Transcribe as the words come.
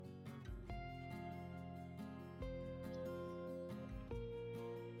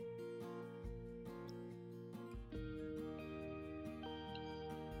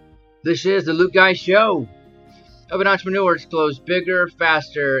This is the Luke Guy Show. Helping entrepreneurs close bigger,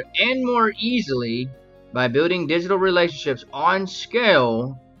 faster, and more easily by building digital relationships on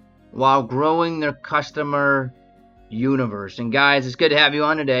scale while growing their customer universe. And guys, it's good to have you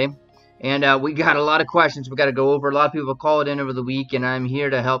on today. And we got a lot of questions we got to go over. A lot of people have called in over the week, and I'm here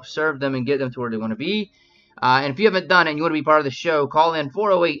to help serve them and get them to where they want to be. And if you haven't done it and you want to be part of the show, call in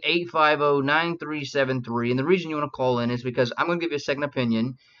 408-850-9373. And the reason you want to call in is because I'm going to give you a second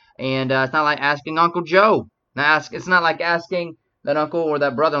opinion. And it's not like asking Uncle Joe. It's not like asking that uncle or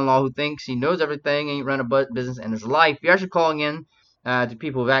that brother-in-law who thinks he knows everything and he run a business in his life. You're actually calling in to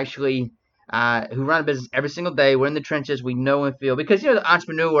people who actually who run a business every single day. We're in the trenches. We know and feel. Because, the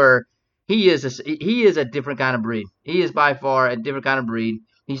entrepreneur, he is a different kind of breed. He is by far a different kind of breed.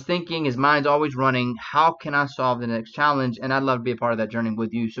 He's thinking, his mind's always running, how can I solve the next challenge? And I'd love to be a part of that journey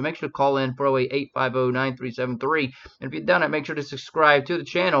with you. So make sure to call in 408-850-9373. And if you've done it, make sure to subscribe to the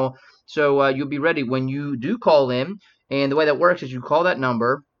channel so you'll be ready when you do call in. And the way that works is you call that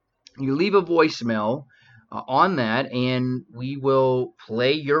number, you leave a voicemail on that, and we will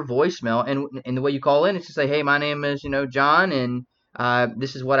play your voicemail. And the way you call in is to say, hey, my name is, John, and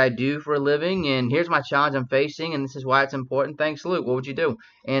this is what I do for a living, and here's my challenge I'm facing, and this is why it's important. Thanks, Luke. What would you do?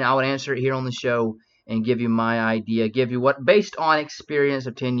 And I would answer it here on the show and give you my idea, give you what, based on experience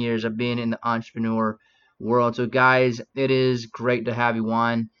of 10 years of being in the entrepreneur world. So, guys, it is great to have you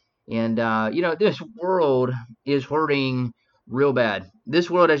on. And, this world is hurting real bad. This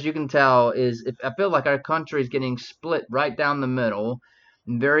world, as you can tell, I feel like our country is getting split right down the middle.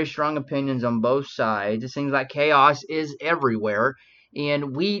 Very strong opinions on both sides. It seems like chaos is everywhere.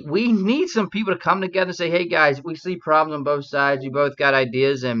 And we need some people to come together and say, hey, guys, we see problems on both sides. You both got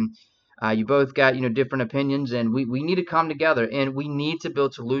ideas, and you both got, different opinions. And we need to come together. And we need to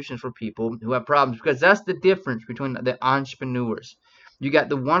build solutions for people who have problems. Because that's the difference between the entrepreneurs. You got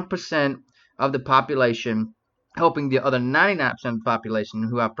the 1% of the population helping the other 99% of the population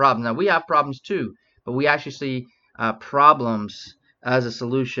who have problems. Now, we have problems too. But we actually see problems as a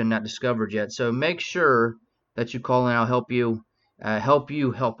solution not discovered yet. So make sure that you call in. I'll help you help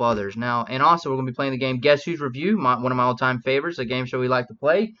others. Now, and also we're going to be playing the game Guess Who's Review, one of my all-time favorites, a game show we like to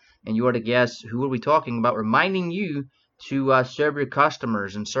play. And you are to guess who are we talking about, reminding you to serve your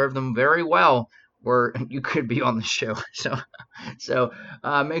customers and serve them very well, or you could be on the show. So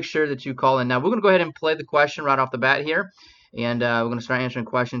make sure that you call in. Now, we're going to go ahead and play the question right off the bat here. And we're going to start answering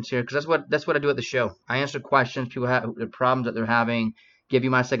questions here because that's what I do at the show. I answer questions. People have the problems that they're having, give you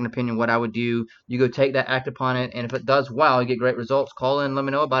my second opinion, what I would do. You go take that, act upon it, and if it does well, you get great results. Call in, let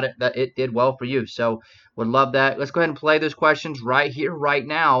me know about it, that it did well for you. So would love that. Let's go ahead and play those questions right here, right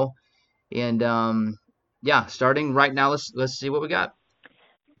now. And starting right now, let's see what we got.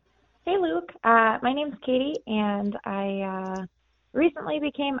 Hey, Luke. My name's Katie, and I recently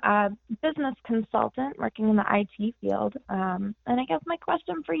became a business consultant working in the IT field. And I guess my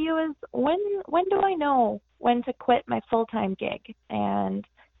question for you is, when do I know when to quit my full-time gig and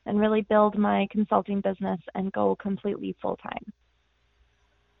really build my consulting business and go completely full-time?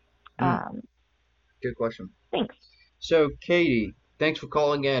 Good question. Thanks. So, Katie, thanks for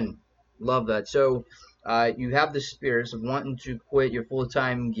calling in. Love that. So, you have the spirits of wanting to quit your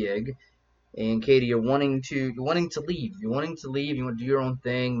full-time gig. And Katie, you're wanting to leave. You want to do your own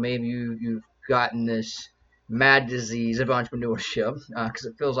thing. Maybe you've gotten this mad disease of entrepreneurship, because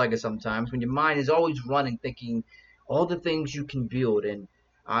it feels like it sometimes when your mind is always running, thinking all the things you can build, and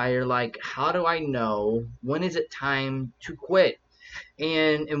you're like, how do I know when is it time to quit?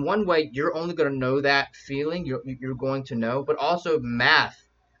 And in one way, you're only going to know that feeling. You're going to know, but also math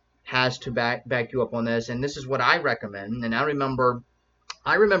has to back you up on this. And this is what I recommend. And I remember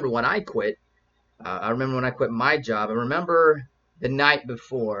when I quit. I remember when I quit my job. I remember the night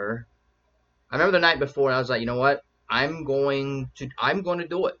before. I was like, you know what? I'm going to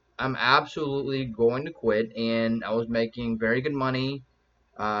do it. I'm absolutely going to quit. And I was making very good money.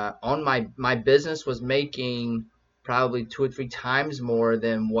 On my business was making probably 2 or 3 times more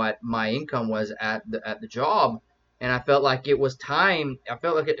than what my income was at the job. And I felt like it was time.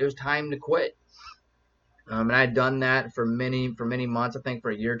 It was time to quit. And I had done that for many months. I think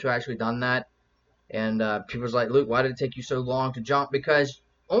for a year or two I actually done that. And people was like, Luke, why did it take you so long to jump? Because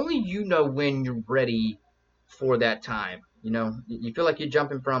only you know when you're ready for that time. You feel like you're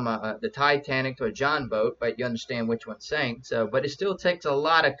jumping from the Titanic to a John boat, but you understand which one sank. But it still takes a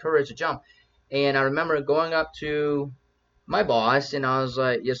lot of courage to jump. And I remember going up to my boss, and I was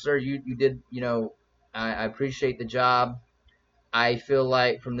like, yes, sir, you did, I appreciate the job. I feel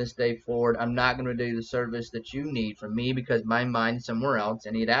like from this day forward, I'm not going to do the service that you need from me because my mind is somewhere else.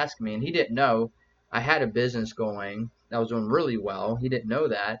 And he'd asked me, and he didn't know I had a business going that was doing really well. He didn't know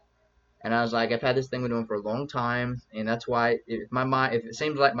that. And I was like, I've had this thing we're doing for a long time, and that's why if it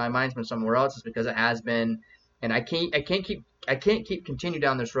seems like my mind's been somewhere else, it's because it has been, and I can't keep continue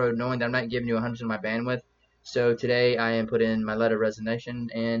down this road knowing that I'm not giving you 100% of my bandwidth. So today I am put in my letter of resignation,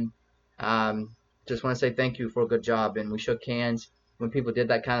 and just want to say thank you for a good job. And we shook hands when people did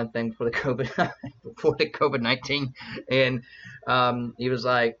that kind of thing before the COVID-19, and he was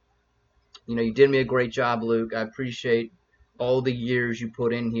like, you did me a great job, Luke. I appreciate all the years you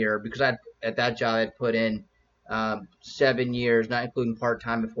put in here, because at that job I'd put in 7 years, not including part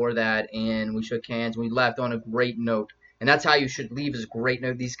time before that. And we shook hands and we left on a great note. And that's how you should leave, is a great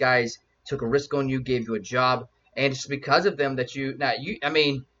note. These guys took a risk on you, gave you a job, and it's because of them that I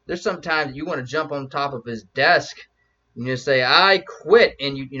mean, there's sometimes you want to jump on top of his desk and just say I quit,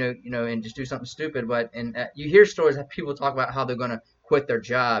 and and just do something stupid. But you hear stories that people talk about how they're going to quit their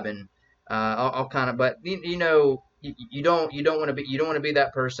job, and all kind of. But you don't want to be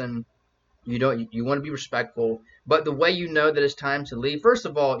that person. You want to be respectful. But the way you know that it's time to leave, first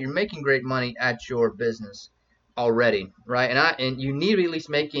of all, you're making great money at your business already, right? And you need to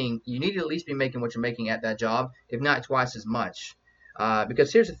at least be making what you're making at that job, if not twice as much.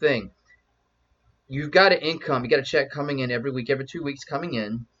 Because here's the thing. You've got an income, you got a check coming in every week, every 2 weeks coming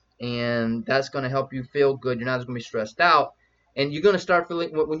in, and that's going to help you feel good. You're not going to be stressed out, and you're going to start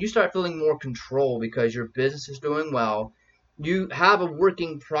feeling, when you start feeling more control because your business is doing well, you have a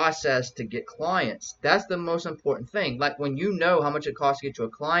working process to get clients. That's the most important thing. Like when you know how much it costs to get to a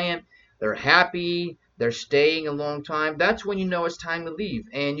client, they're happy, they're staying a long time, that's when you know it's time to leave,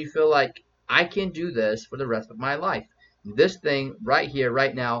 and you feel like I can do this for the rest of my life. This thing right here,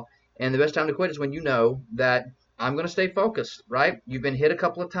 right now. And the best time to quit is when you know that I'm going to stay focused, right? You've been hit a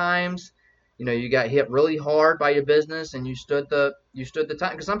couple of times. You got hit really hard by your business, and you stood the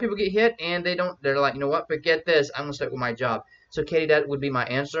time. Because some people get hit and they're like, you know what, forget this, I'm going to stick with my job. So Katie, that would be my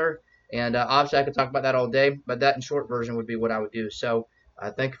answer. And obviously I could talk about that all day, but that in short version would be what I would do. So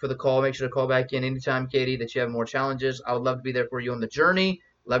thank you for the call. Make sure to call back in anytime, Katie, that you have more challenges. I would love to be there for you on the journey.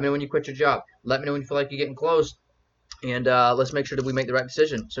 Let me know when you quit your job. Let me know when you feel like you're getting close. And let's make sure that we make the right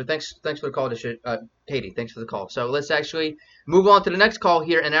decision. So thanks for the call, Katie. Thanks for the call. So let's actually move on to the next call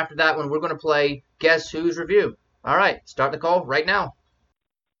here. And after that one, we're going to play Guess Who's Review. All right, start the call right now.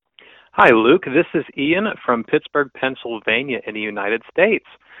 Hi, Luke. This is Ian from Pittsburgh, Pennsylvania in the United States.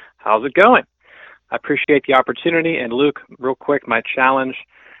 How's it going? I appreciate the opportunity. And Luke, real quick, my challenge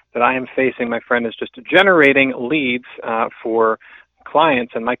that I am facing, my friend, is just generating leads for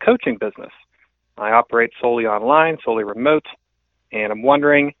clients in my coaching business. I operate solely online, solely remote, and I'm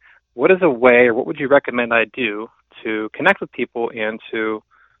wondering, what is a way, or what would you recommend I do to connect with people and to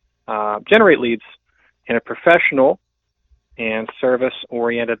generate leads in a professional and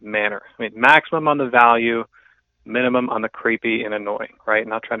service-oriented manner? I mean, maximum on the value, minimum on the creepy and annoying, right?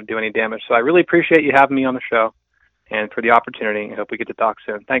 Not trying to do any damage. So I really appreciate you having me on the show and for the opportunity. I hope we get to talk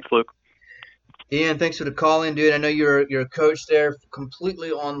soon. Thanks, Luke. Ian, thanks for the call in, dude. I know you're a coach there,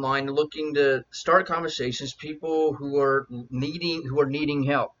 completely online, looking to start conversations, people who are needing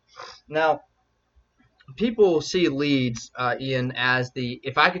help. Now, people see leads, Ian, as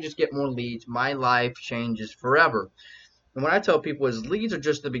if I could just get more leads, my life changes forever. And what I tell people is leads are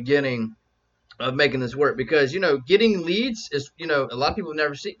just the beginning of making this work, because getting leads is, a lot of people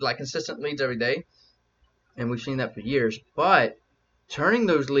never see like consistent leads every day, and we've seen that for years. But turning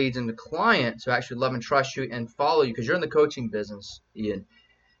those leads into clients who actually love and trust you and follow you, because you're in the coaching business, Ian,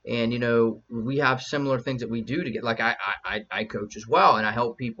 and we have similar things that we do to get, like I coach as well, and I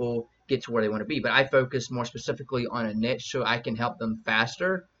help people get to where they want to be, but I focus more specifically on a niche so I can help them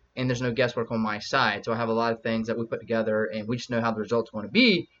faster, and there's no guesswork on my side. So I have a lot of things that we put together, and we just know how the results want to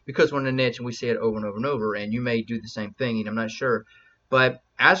be because we're in a niche and we see it over and over and over. And you may do the same thing, and I'm not sure. But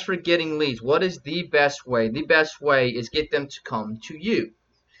as for getting leads, what is the best way? The best way is get them to come to you.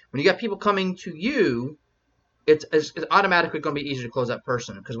 When you got people coming to you, it's automatically going to be easier to close that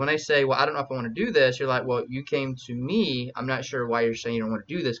person. Because when they say, well, I don't know if I want to do this, you're like, well, you came to me. I'm not sure why you're saying you don't want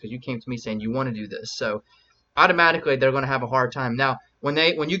to do this, because you came to me saying you want to do this. So automatically they're going to have a hard time. Now,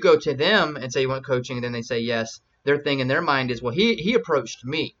 when you go to them and say you want coaching, and then they say yes, their thing in their mind is, well, he approached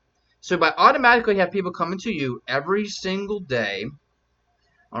me. So by automatically have people coming to you every single day,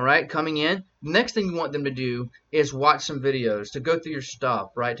 all right, coming in, the next thing you want them to do is watch some videos, to go through your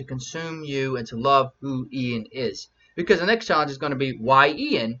stuff, right, to consume you and to love who Ian is. Because the next challenge is going to be, why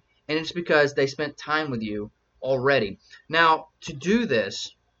Ian? And it's because they spent time with you already. Now, to do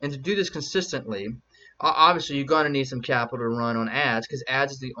this, and to do this consistently, obviously you're going to need some capital to run on ads, because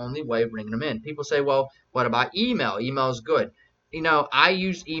ads is the only way of bringing them in. People say, well, what about email? Email is good. I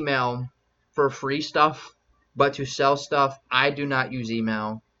use email for free stuff, but to sell stuff, I do not use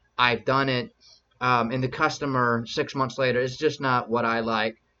email. I've done it, and the customer 6 months later is just not what I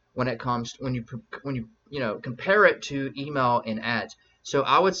like when it comes when you compare it to email and ads. So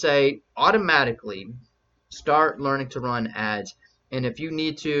I would say automatically start learning to run ads. And if you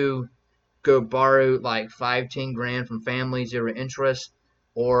need to go borrow like 5-10 grand from family, 0 interest,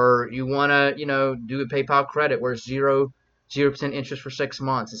 or you want to, do a PayPal credit where it's 0% interest for 6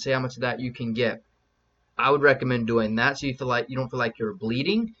 months and see how much of that you can get. I would recommend doing that so you don't feel like you're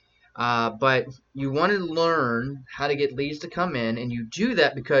bleeding. But you want to learn how to get leads to come in, and you do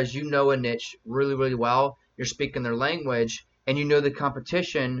that because you know a niche really, really well. You're speaking their language, and you know the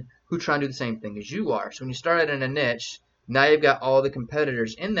competition who try and do the same thing as you are. So when you start in a niche, now you've got all the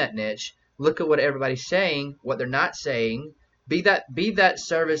competitors in that niche. Look at what everybody's saying, what they're not saying. Be that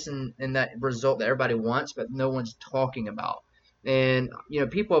service and that result that everybody wants, but no one's talking about. And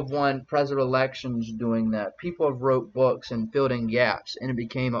people have won presidential elections doing that. People have wrote books and filled in gaps, and it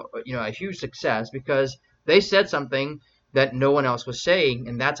became a huge success because they said something that no one else was saying,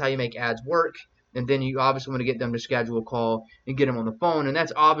 and that's how you make ads work. And then you obviously want to get them to schedule a call and get them on the phone, and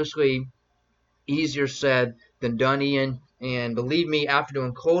that's obviously easier said than done, Ian. And believe me, after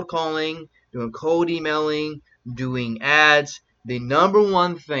doing cold calling, doing cold emailing, doing ads, the number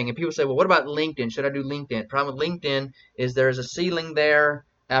one thing, and people say, well, what about LinkedIn? Should I do LinkedIn? Problem with LinkedIn is there's a ceiling there.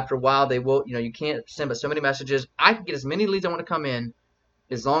 After a while, they will, you can't send but so many messages. I can get as many leads I want to come in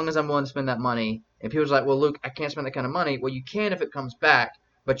as long as I'm willing to spend that money. And people's like, well, Luke, I can't spend that kind of money. Well, you can if it comes back,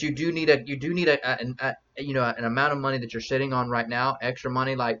 but you do need an amount of money that you're sitting on right now, extra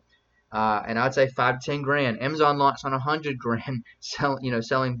money, like, and I'd say 5-10 grand. Amazon launched on 100 grand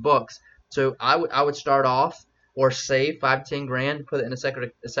selling books. So I would start off or save 5-10 grand, put it in a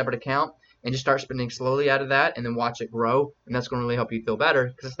separate account, and just start spending slowly out of that, and then watch it grow, and that's going to really help you feel better.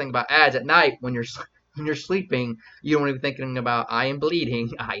 Because the thing about ads at night, when you're sleeping, you don't want to be thinking about I am bleeding,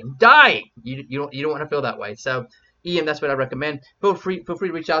 I am dying. You don't want to feel that way. So, Ian, that's what I recommend. Feel free to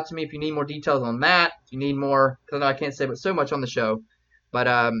reach out to me if you need more details on that. If you need more, because I know I can't say so much on the show, but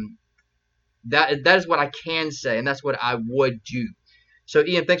that is what I can say, and that's what I would do. So,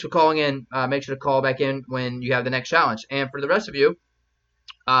 Ian, thanks for calling in. Make sure to call back in when you have the next challenge. And for the rest of you,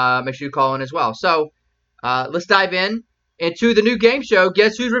 make sure you call in as well. So, let's dive into the new game show,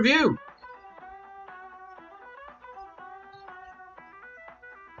 Guess Who's Review.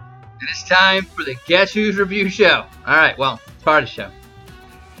 And it's time for the Guess Who's Review show. All right, well, it's part of the show.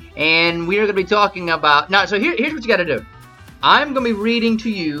 And we are going to be talking about... Now, so here's what you got to do. I'm going to be reading to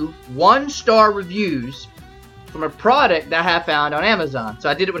you 1-star reviews from a product that I have found on Amazon. So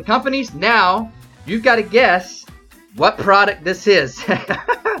I did it with companies. Now you've got to guess what product this is.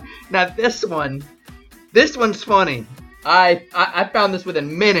 Now this one's funny. I found this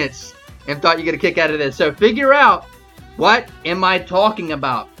within minutes and thought you get a kick out of this. So figure out, what am I talking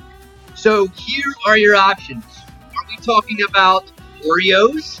about? So here are your options. Are we talking about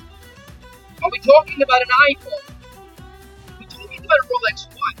Oreos? Are we talking about an iPhone? Are we talking about a Rolex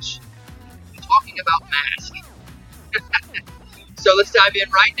watch? Are we talking about mask? So let's dive in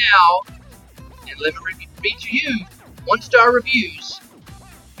right now, and let me read to you 1-star reviews,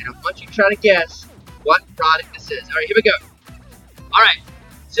 and I want you to try to guess what product this is. All right, here we go. All right,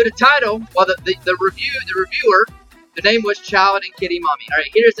 so the title, well, the reviewer, the name was Child and Kitty Mommy. All right,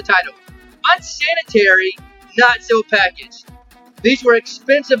 here's the title: Unsanitary, not sealed package. These were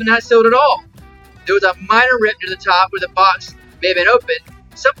expensive and not sealed at all. There was a minor rip near the top where the box may have been opened.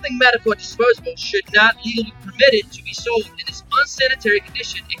 Something medical and disposable should not legally be permitted to be sold in this unsanitary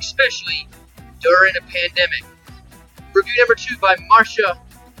condition, especially during a pandemic. Review number 2 by Marsha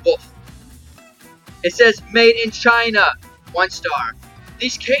Wolf. It says made in China, 1 star.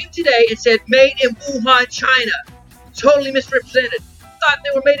 These came today and said made in Wuhan, China. Totally misrepresented. Thought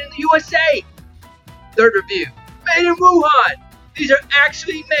they were made in the USA. 3rd review. Made in Wuhan. These are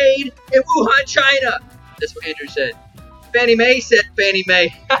actually made in Wuhan, China. That's what Andrew said. Fannie Mae said Fannie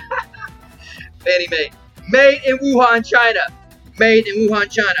Mae. Fannie Mae. Made in Wuhan, China. Made in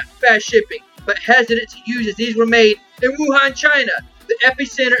Wuhan, China. Fast shipping, but hesitant to use as these were made in Wuhan, China. The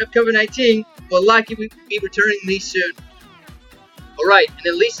epicenter of COVID-19 will likely be returning these soon. Alright, and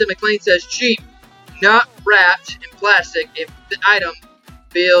then Lisa McLean says cheap, not wrapped in plastic if the item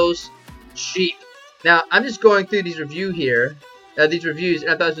feels cheap. Now, I'm just going through these reviews,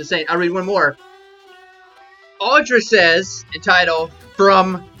 and I thought it was insane. I'll read one more. Audra says, entitled,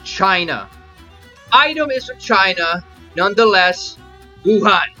 From China. Item is from China, nonetheless,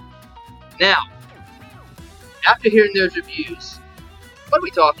 Wuhan. Now, after hearing those reviews, what are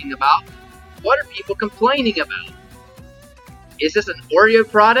we talking about? What are people complaining about? Is this an Oreo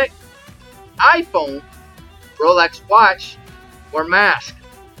product, iPhone, Rolex watch, or mask?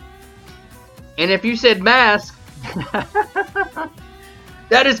 And if you said mask,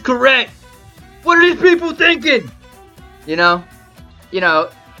 that is correct. What are these people thinking? You know,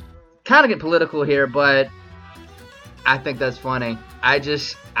 kind of get political here, but I think that's funny.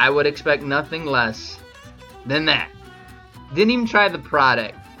 I would expect nothing less than that. Didn't even try the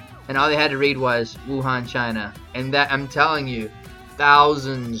product, and all they had to read was Wuhan, China. And that, I'm telling you,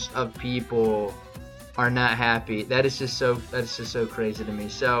 thousands of people are not happy. That is just so crazy to me.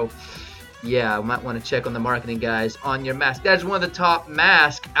 So yeah, I might want to check on the marketing guys on your mask. That is one of the top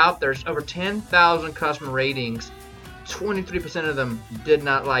masks out there. There's over 10,000 customer ratings. 23% of them did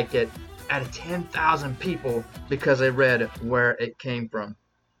not like it out of 10,000 people because they read where it came from.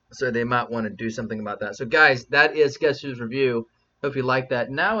 So they might want to do something about that. So guys, that is Guess Who's Review. Hope you like that.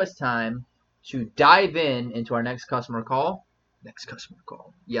 Now it's time to dive into our next customer call. Next customer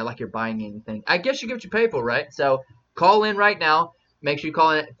call. Yeah, like you're buying anything. I guess you get what you pay for, right? So call in right now. Make sure you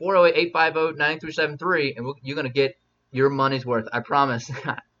call in at 408-850-9373, and you're going to get your money's worth. I promise.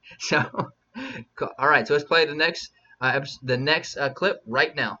 So, all right. So let's play the next clip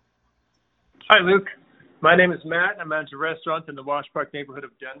right now. Hi, Luke. My name is Matt. I manage a restaurant in the Wash Park neighborhood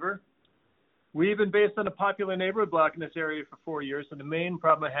of Denver. We've been based on a popular neighborhood block in this area for 4 years, and the main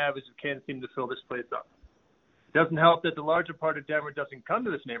problem I have is we can't seem to fill this place up. It doesn't help that the larger part of Denver doesn't come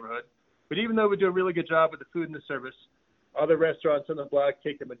to this neighborhood, but even though we do a really good job with the food and the service, other restaurants on the block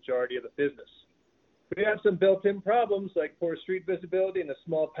take the majority of the business. We have some built-in problems like poor street visibility and a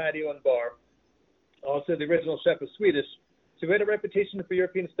small patio and bar. Also, the original chef was Swedish, so we had a reputation for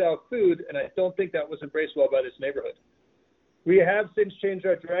European-style food, and I don't think that was embraced well by this neighborhood. We have since changed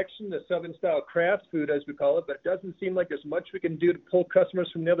our direction to Southern-style craft food, as we call it, but it doesn't seem like there's much we can do to pull customers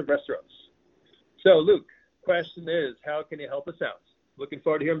from the other restaurants. So, Luke, question is, how can you help us out? Looking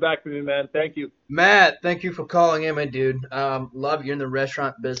forward to hearing back from you, man. Thank you. Matt, thank you for calling in, my dude. Love you in the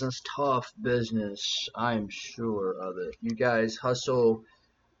restaurant business. Tough business. I'm sure of it. You guys hustle,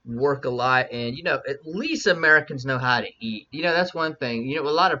 work a lot, and at least Americans know how to eat. That's one thing. A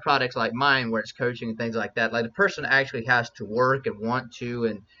lot of products like mine where it's coaching and things like that, like the person actually has to work and want to,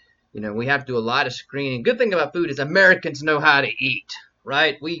 and we have to do a lot of screening. Good thing about food is Americans know how to eat,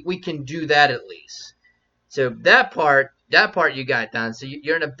 right? We can do that at least. So that part you got done. So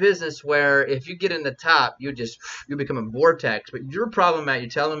you're in a business where if you get in the top, you become a vortex. But your problem, Matt, you're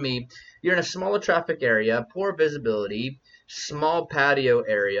telling me you're in a smaller traffic area, poor visibility, small patio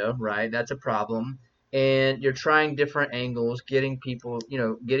area, right? That's a problem. And you're trying different angles, getting people,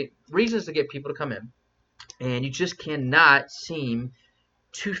 getting reasons to get people to come in. And you just cannot seem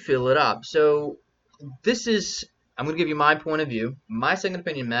to fill it up. So I'm going to give you my point of view, my second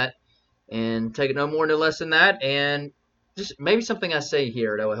opinion, Matt, and take it no more, no less than that. And just maybe something I say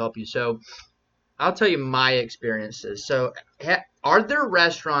here that will help you. So I'll tell you my experiences. So are there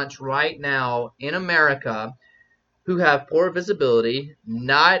restaurants right now in America who have poor visibility,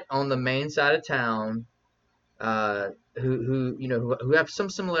 not on the main side of town, who have some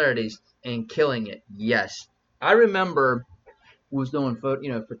similarities and killing it? Yes. I remember was doing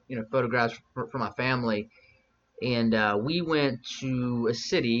photographs for my family, and we went to a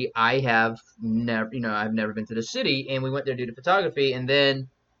city I've never been to the city, and we went there to do the photography, and then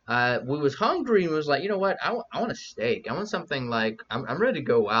we was hungry and was like, you know what, I want a steak. I want something like I'm ready to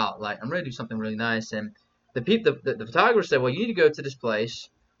go out, like I'm ready to do something really nice. And the photographer said, well, you need to go to this place,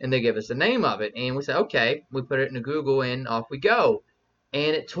 and they gave us the name of it, and we said, okay. We put it into Google, and off we go.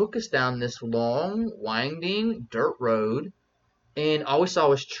 And it took us down this long, winding dirt road, and all we saw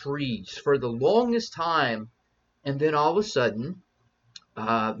was trees for the longest time. And then all of a sudden,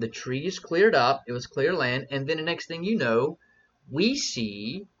 the trees cleared up. It was clear land. And then the next thing you know, we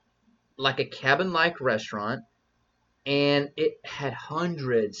see like a cabin-like restaurant, and it had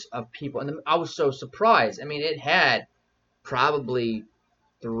hundreds of people. And I was so surprised. I mean, it had probably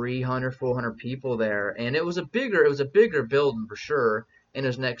 300, 400 people there, and it was a bigger building for sure, and it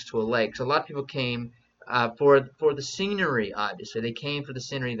was next to a lake. So a lot of people came for the scenery. Obviously, they came for the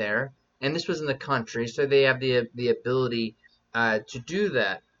scenery there. And this was in the country, so they have the ability to do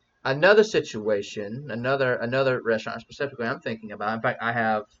that. Another situation, another restaurant specifically I'm thinking about. In fact,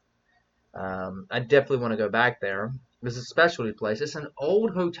 I definitely want to go back there. It's a specialty place. It's an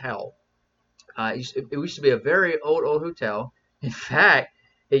old hotel. It used to be a very old hotel. In fact,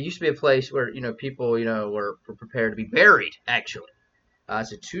 it used to be a place where people were prepared to be buried. Actually,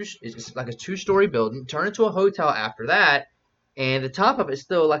 it's like a 2-story building. Turned into a hotel after that. And the top of it's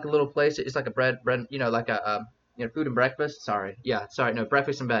still like a little place. It's like a bread, like a food and breakfast.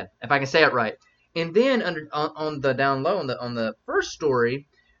 Breakfast and bed, if I can say it right. And then on the down low on the first story,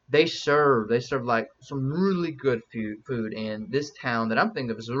 they serve like some really good food. And this town that I'm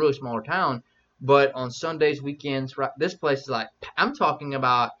thinking of is a really smaller town, But on Sundays, weekends, right, this place is like, I'm talking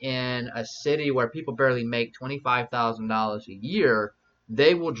about in a city where people barely make $25,000 a year.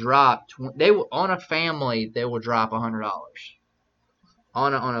 They will drop, on a family, they will drop $100.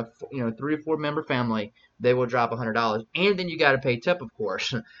 On a 3 or 4 member family, they will drop $100, and then you got to pay tip, of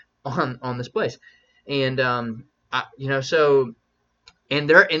course, on this place. And so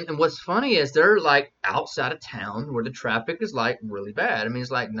and what's funny is they're like outside of town where the traffic is like really bad. I mean,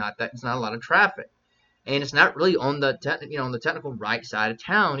 it's like it's not a lot of traffic, and it's not really on the on the technical right side of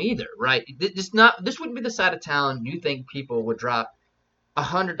town either, right? This wouldn't be the side of town you think people would drop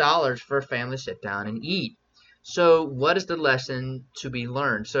 $100 for a family to sit down and eat. So what is the lesson to be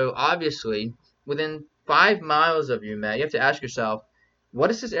learned? So obviously, within 5 miles of you, Matt, you have to ask yourself, what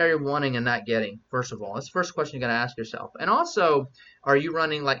is this area wanting and not getting? First of all, that's the first question you got to ask yourself. And also, are you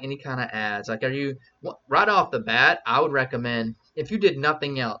running like any kind of ads? Like, right off the bat? I would recommend, if you did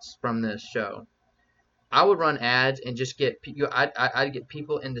nothing else from this show, I would run ads and just get I'd get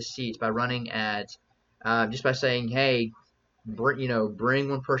people in the seats by running ads, just by saying, hey, bring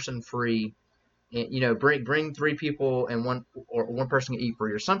one person free. Bring 3 people and one person can eat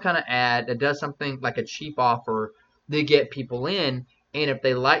free, or some kind of ad that does something like a cheap offer to get people in. And if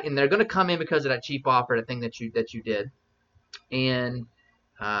they like, and they're going to come in because of that cheap offer, the thing that you did. And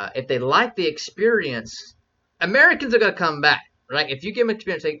if they like the experience, Americans are going to come back, right? If you give them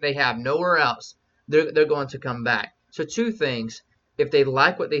experience they have nowhere else, they're going to come back. So 2 things: if they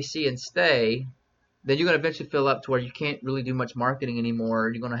like what they see and stay, then you're going to eventually fill up to where you can't really do much marketing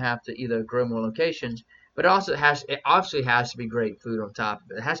anymore. You're going to have to either grow more locations, but it obviously has to be great food on top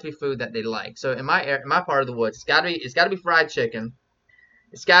of it. It has to be food that they like. So in my part of the woods, it's got to be fried chicken.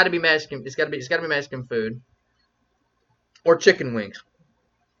 It's got to be Mexican. It's got to be Mexican food, or chicken wings.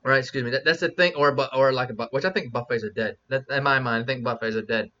 Right? Excuse me. That's the thing. Or like which I think buffets are dead. That, in my mind, I think buffets are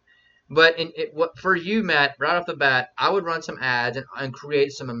dead. But for you, Matt, right off the bat, I would run some ads and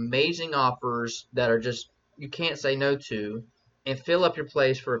create some amazing offers that are just you can't say no to, and fill up your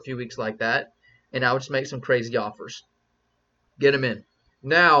place for a few weeks like that. And I would just make some crazy offers. Get them in.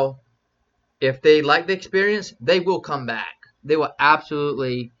 Now, if they like the experience, they will come back. They will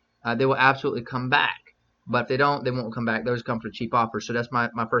absolutely come back. But if they don't, they won't come back. Those come for cheap offers. So that's my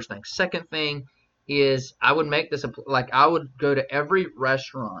first thing. Second thing is I would make this I would go to every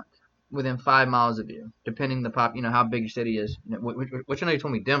restaurant within 5 miles of you, depending how big your city is. Which I know you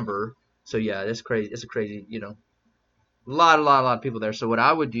told me Denver. So yeah, that's crazy. It's a crazy, a lot of people there. So what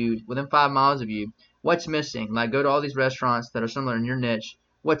I would do within 5 miles of you, what's missing? Like, go to all these restaurants that are similar in your niche.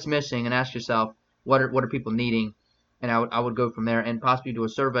 What's missing? And ask yourself, what are people needing? And I would go from there and possibly do a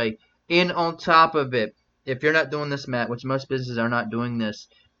survey. And on top of it, if you're not doing this, Matt, which most businesses are not doing this,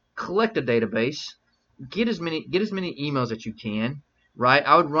 collect a database. Get as many emails that you can. Right?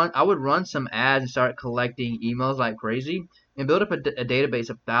 I would run some ads and start collecting emails like crazy, and build up a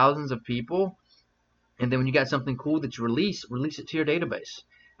database of thousands of people. And then when you got something cool that you release it to your database.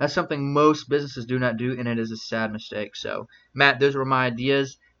 That's something most businesses do not do, and it is a sad mistake. So, Matt, those were my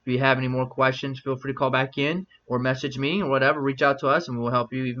ideas. If you have any more questions, feel free to call back in or message me or whatever. Reach out to us, and we'll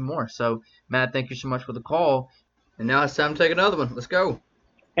help you even more. So, Matt, thank you so much for the call. And now it's time to take another one. Let's go.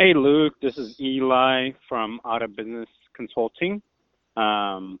 Hey, Luke. This is Eli from Out of Business Consulting.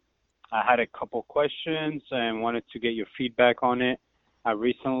 I had a couple questions and wanted to get your feedback on it. I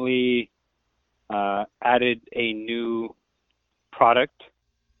recently added a new product,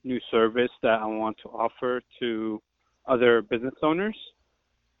 new service that I want to offer to other business owners.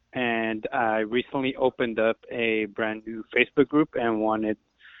 And I recently opened up a brand new Facebook group and wanted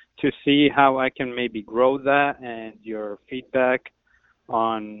to see how I can maybe grow that, and your feedback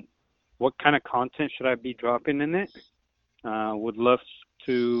on what kind of content should I be dropping in it. Would love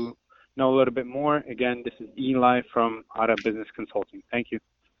to know a little bit more. Again, this is Eli from Out of Business Consulting. Thank you.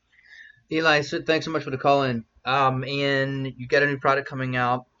 Eli, thanks so much for the call in. And you got a new product coming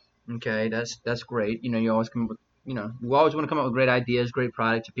out. Okay, that's great. You always come up with, you always want to come up with great ideas, great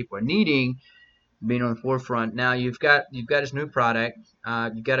products that people are needing, being on the forefront. Now you've got this new product.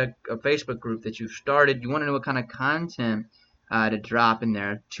 You've got a Facebook group that you've started. You want to know what kind of content to drop in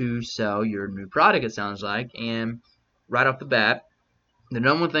there to sell your new product, it sounds like. And right off the bat, the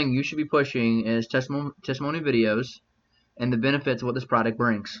number one thing you should be pushing is testimony videos and the benefits of what this product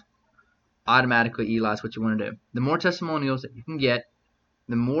brings. Automatically, Eli, that's what you want to do. The more testimonials that you can get,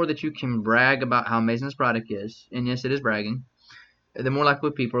 the more that you can brag about how amazing this product is, and yes, it is bragging, the more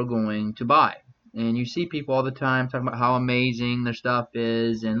likely people are going to buy. And you see people all the time talking about how amazing their stuff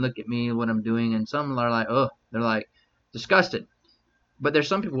is, and look at me, what I'm doing, and some are like, they're like disgusted. But there's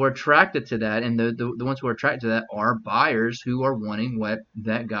some people who are attracted to that, and the ones who are attracted to that are buyers who are wanting what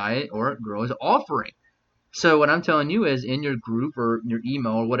that guy or girl is offering. So what I'm telling you is, in your group or your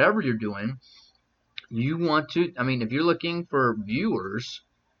email or whatever you're doing, you want to, I mean, if you're looking for viewers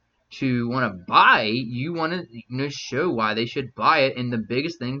to want to buy, you want to show why they should buy it. And the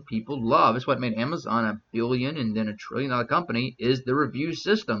biggest thing people love, is what made Amazon a billion and then $1 trillion company, is the review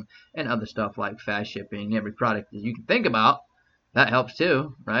system and other stuff like fast shipping. Every product that you can think about, that helps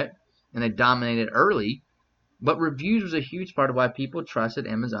too, right? And they dominated early. But reviews was a huge part of why people trusted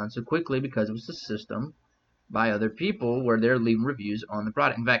Amazon so quickly, because it was a system by other people where they're leaving reviews on the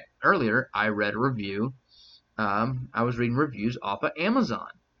product. In fact, earlier I read a review. I was reading reviews off of Amazon.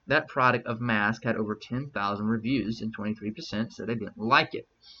 That product of mask had over 10,000 reviews, and 23% said they didn't like it,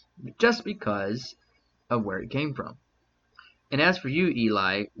 just because of where it came from. And as for you,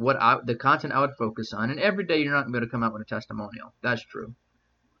 Eli, the content I would focus on, and every day you're not going to be able to come out with a testimonial. That's true.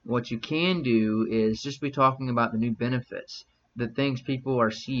 What you can do is just be talking about the new benefits, the things people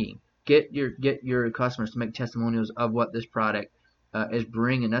are seeing. Get your customers to make testimonials of what this product is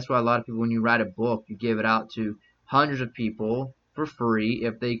bringing. That's why a lot of people, when you write a book, you give it out to hundreds of people for free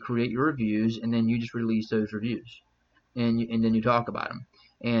if they create your reviews, and then you just release those reviews, and then you talk about them.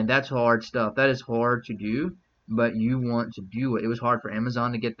 And that's hard stuff. That is hard to do, but you want to do it. It was hard for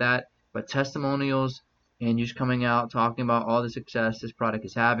Amazon to get that, but testimonials and you just coming out talking about all the success this product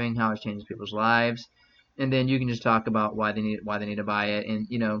is having, how it's changing people's lives, and then you can just talk about why they need to buy it.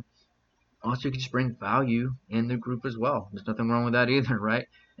 And also you can just bring value in the group as well. There's nothing wrong with that either, right?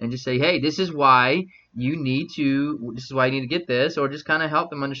 And just say, hey, this is why you need to get this, or just kind of help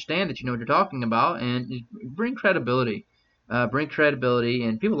them understand that you know what you're talking about, and bring credibility.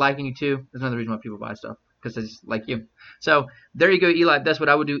 And people liking you too. That's another reason why people buy stuff, because they just like you. So there you go, Eli. That's what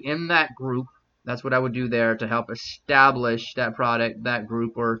I would do in that group. That's what I would do there to help establish that product, that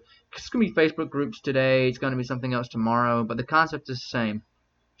group. Or it's going to be Facebook groups today. It's going to be something else tomorrow. But the concept is the same.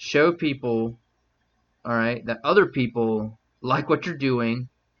 Show people, all right, that other people like what you're doing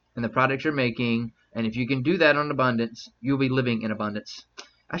and the products you're making. And if you can do that on abundance, you'll be living in abundance.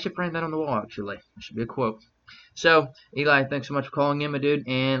 I should frame that on the wall, actually. That should be a quote. So, Eli, thanks so much for calling in, my dude.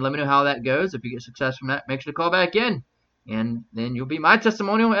 And let me know how that goes. If you get success from that, make sure to call back in. And then you'll be my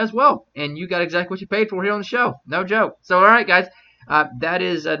testimonial as well. And you got exactly what you paid for here on the show. No joke. So, all right, guys. That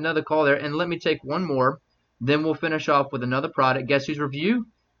is another call there. And let me take one more. Then we'll finish off with another product. Guess whose review?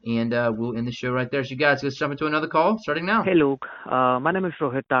 And we'll end the show right there. So, you guys, let's jump into another call starting now. Hey, Luke. My name is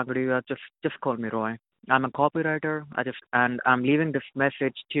Rohit Tagri. Just call me Roy. I'm a copywriter. And I'm leaving this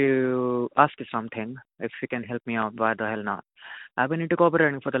message to ask you something. If you can help me out, why the hell not? I've been into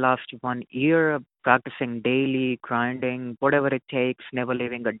copywriting for the last 1 year, practicing daily, grinding, whatever it takes, never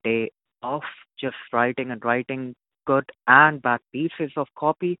leaving a day off, just writing and writing good and bad pieces of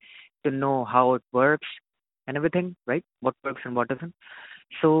copy to know how it works and everything, right? What works and what doesn't.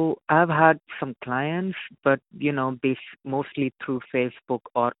 So I've had some clients, but mostly through Facebook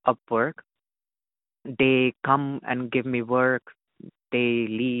or Upwork. They come and give me work. They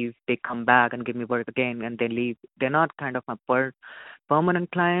leave, they come back and give me work again, and they leave. They're not kind of my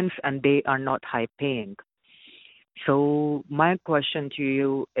permanent clients, and they are not high paying. So my question to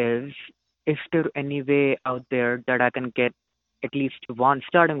you is there any way out there that I can get at least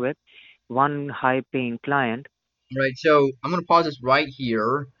starting with one high paying client? Right, so I'm going to pause this right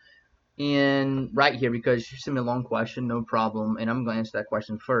here, because you sent me a long question, no problem, and I'm going to answer that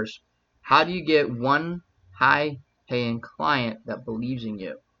question first. How do you get one high paying client that believes in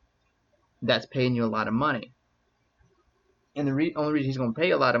you, that's paying you a lot of money? And the only reason he's going to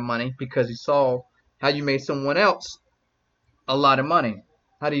pay a lot of money, because he saw how you made someone else a lot of money.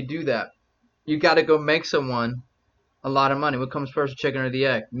 How do you do that? You got to go make someone a lot of money. What comes first, the chicken or the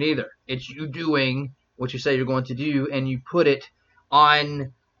egg? Neither. It's you doing what you say you're going to do, and you put it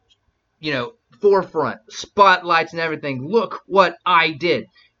on, forefront, spotlights and everything. Look what I did.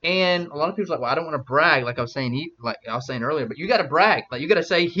 And a lot of people are like, well, I don't want to brag, like I was saying earlier, but you got to brag. Like, you got to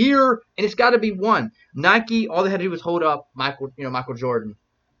say here, and it's got to be one. Nike, all they had to do was hold up Michael Jordan,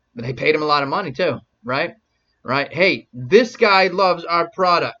 but they paid him a lot of money too, right? Right? Hey, this guy loves our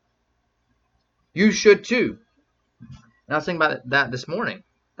product. You should too. And I was thinking about that this morning.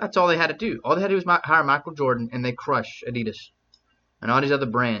 That's all they had to do. All they had to do was hire Michael Jordan, and they crush Adidas and all these other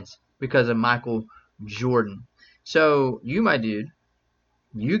brands because of Michael Jordan. So you, my dude,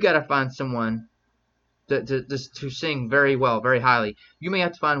 you got to find someone to sing very well, very highly. You may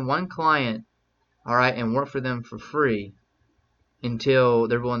have to find one client, all right, and work for them for free until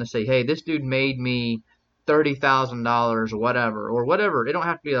they're willing to say, hey, this dude made me $30,000 or whatever. It don't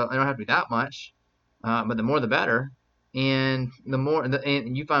have to be that much, but the more the better. And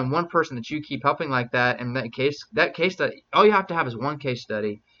and you find one person that you keep helping like that, and that case study, all you have to have is one case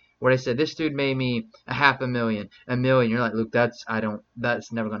study where they said this dude made me $500,000, $1 million. You're like, Luke, that's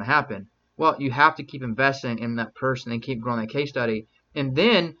never going to happen. Well, you have to keep investing in that person and keep growing that case study, and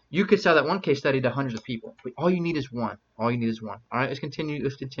then you could sell that one case study to hundreds of people. But all you need is one. All right, let's continue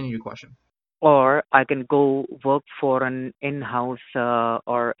your question. Or I can go work for an in-house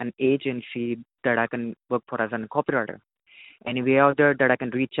or an agency that I can work for as a copywriter. Any way out there that I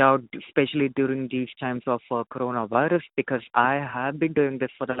can reach out, especially during these times of coronavirus, because I have been doing this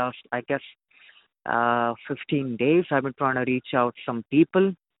for the last, I guess, 15 days. I've been trying to reach out some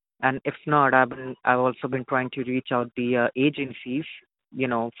people, and if not, I've also been trying to reach out the agencies,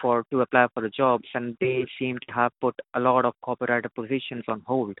 to apply for the jobs, and they seem to have put a lot of copywriter positions on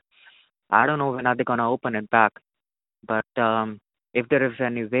hold. I don't know when are they gonna open it back, but if there is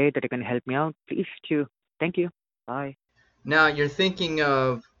any way that you can help me out, please do. Thank you. Bye. Now you're thinking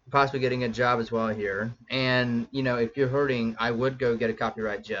of possibly getting a job as well here, and if you're hurting, I would go get a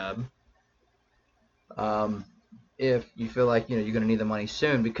copyright job. If you feel like you're going to need the money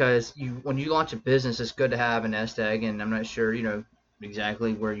soon, because when you launch a business, it's good to have an nest egg, and I'm not sure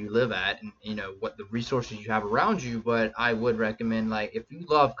exactly where you live at and what the resources you have around you, but I would recommend, like, if you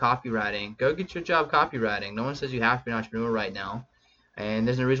love copywriting, go get your job copywriting. No one says you have to be an entrepreneur right now, and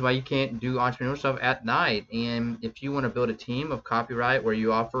there's no reason why you can't do entrepreneur stuff at night. And if you want to build a team of copyright where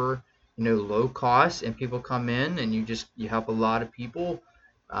you offer low cost and people come in and you help a lot of people,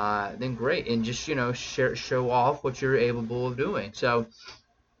 then great, and just show off what you're able of doing. So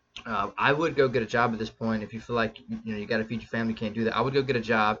I would go get a job at this point. If you feel like you got to feed your family, can't do that, I would go get a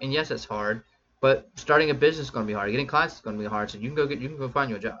job. And yes, that's hard, but starting a business is going to be hard. Getting clients is going to be hard. So you can go find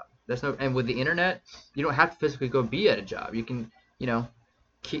you a job. And with the internet, you don't have to physically go be at a job. You can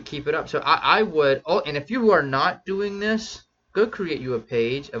keep it up. So I would. Oh, and if you are not doing this, go create you a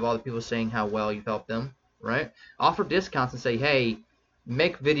page of all the people saying how well you've helped them. Right? Offer discounts and say, hey,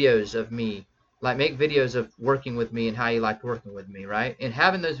 make videos of me. Like, make videos of working with me and how you like working with me, right? And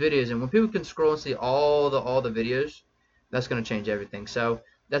having those videos, and when people can scroll and see all the videos, that's going to change everything. So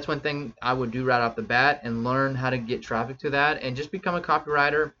that's one thing I would do right off the bat, and learn how to get traffic to that, and just become a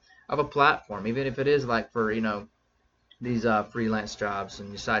copywriter of a platform, even if it is like for these freelance jobs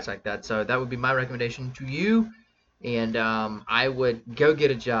and sites like that. So that would be my recommendation to you. And I would go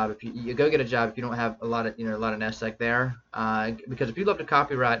get a job. If you go get a job if you don't have a lot of nest egg there, because if you love to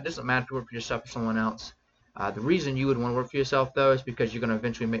copyright, it doesn't matter if you work for yourself or someone else. The reason you would want to work for yourself though is because you're going to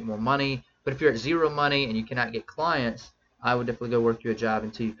eventually make more money. But if you're at zero money and you cannot get clients, I would definitely go work you a job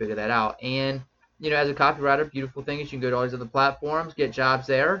until you figure that out. And as a copywriter, beautiful thing is you can go to all these other platforms, get jobs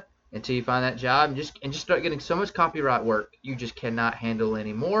there until you find that job, and just start getting so much copyright work you just cannot handle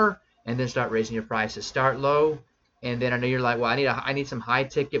anymore, and then start raising your prices. Start low. And then I know you're like, well, I need some high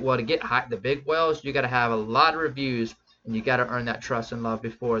ticket. Well, to get the big whales, you got to have a lot of reviews, and you got to earn that trust and love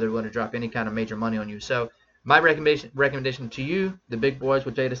before they're going to drop any kind of major money on you. So my recommendation to you, the big boys,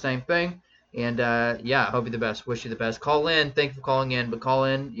 would say the same thing. And yeah, I hope you the best. Wish you the best. Call in. Thank you for calling in. But call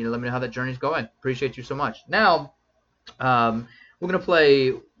in. Let me know how that journey's going. Appreciate you so much. Now, we're gonna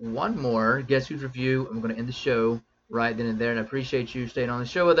play one more Guess Who's review, and we're gonna end the show right then and there. And I appreciate you staying on the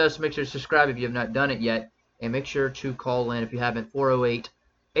show with us. Make sure to subscribe if you have not done it yet. And make sure to call in if you haven't,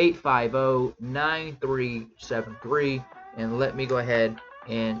 408-850-9373. And let me go ahead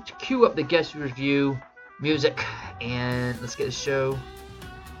and cue up the guest review music. And let's get the show.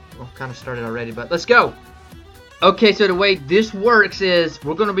 Well, kind of started already, but let's go. Okay, so the way this works is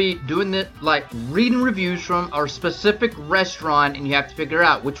we're going to be doing the, reading reviews from our specific restaurant. And you have to figure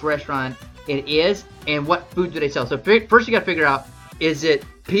out which restaurant it is and what food do they sell. So first you got to figure out, is it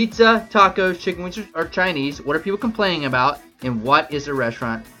pizza, tacos, chicken wings, or Chinese? What are people complaining about? And what is the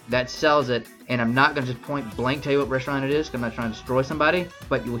restaurant that sells it? And I'm not going to just point blank tell you what restaurant it is, because I'm not trying to destroy somebody.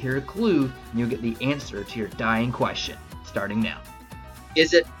 But you'll hear a clue, and you'll get the answer to your dying question. Starting now.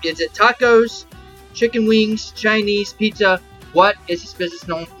 Is it tacos, chicken wings, Chinese, pizza? What is this business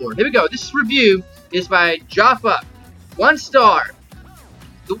known for? Here we go. This review is by Jaffa. 1 star.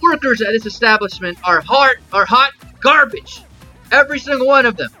 The workers at this establishment are hot garbage. Every single one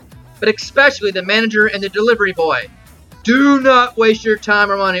of them, but especially the manager and the delivery boy. Do not waste your time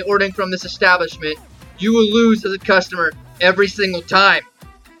or money ordering from this establishment. You will lose as a customer every single time.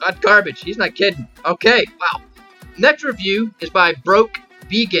 Hot garbage. He's not kidding. Okay, wow. Next review is by Broke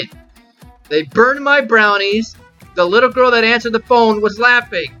Vegan. They burned my brownies. The little girl that answered the phone was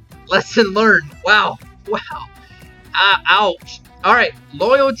laughing. Lesson learned. Wow. Ouch. All right,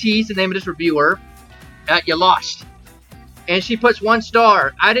 Loyalty is the name of this reviewer. You lost. And she puts 1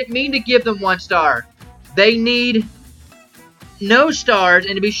 star. I didn't mean to give them 1 star. They need no stars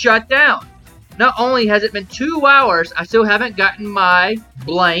and to be shut down. Not only has it been 2 hours, I still haven't gotten my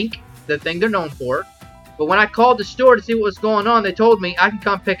blank, the thing they're known for. But when I called the store to see what was going on, they told me I could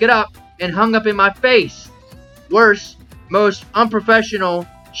come pick it up and hung up in my face. Worst, most unprofessional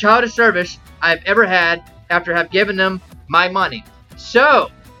childish service I've ever had after have given them my money.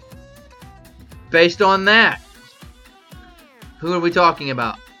 So, based on that, who are we talking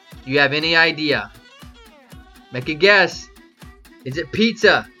about? Do you have any idea? Make a guess. Is it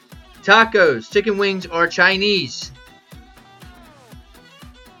pizza, tacos, chicken wings, or Chinese?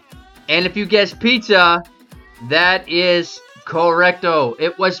 And if you guess pizza, that is correcto.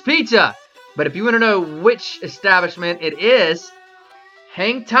 It was pizza. But if you want to know which establishment it is,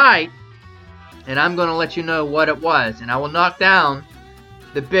 hang tight, and I'm going to let you know what it was. And I will knock down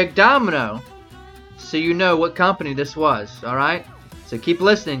the big domino so you know what company this was, alright? So keep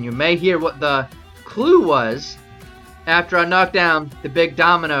listening. You may hear what the clue was after I knock down the big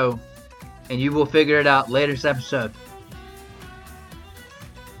domino, and you will figure it out later this episode.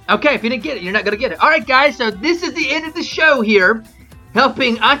 Okay, if you didn't get it, you're not going to get it. Alright guys, so this is the end of the show here,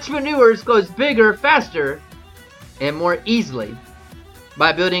 helping entrepreneurs go bigger, faster, and more easily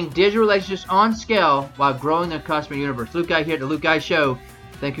by building digital relationships on scale while growing their customer universe. Luke Guy here at The Luke Guy Show.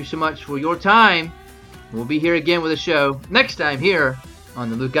 Thank you so much for your time. We'll be here again with a show next time here on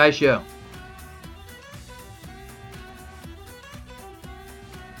The Luke Guy Show.